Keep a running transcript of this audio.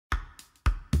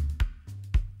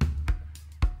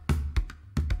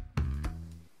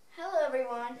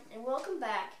everyone, and welcome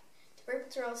back to Purple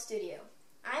Turtle Studio.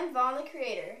 I'm Vaughn the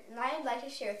creator, and I'd like to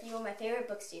share with you one of my favorite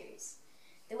book series,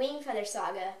 The Wingfeather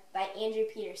Saga by Andrew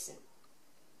Peterson.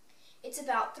 It's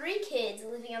about three kids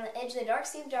living on the edge of the dark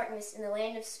sea of darkness in the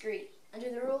land of Skree, under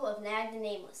the rule of Nag the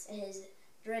Nameless and his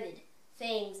dreaded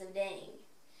Fangs of Dang.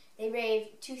 They brave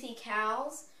toothy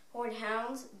cows, horned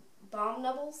hounds, bomb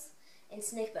nubbles, and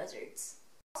snake buzzards.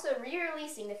 Also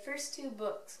re-releasing the first two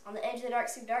books, On the Edge of the Dark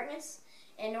Sea of Darkness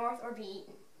and North or Be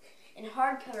Eaten, in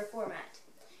hardcover format.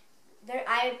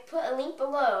 I put a link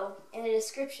below in the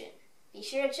description. Be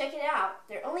sure to check it out.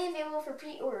 They're only available for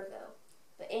pre-order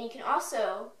though. And you can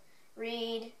also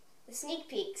read the sneak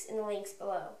peeks in the links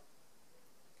below.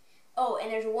 Oh,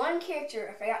 and there's one character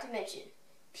I forgot to mention.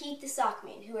 Pete the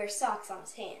Sockman, who wears socks on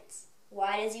his hands.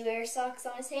 Why does he wear socks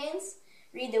on his hands?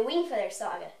 Read the Wingfeather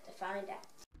Saga to find out.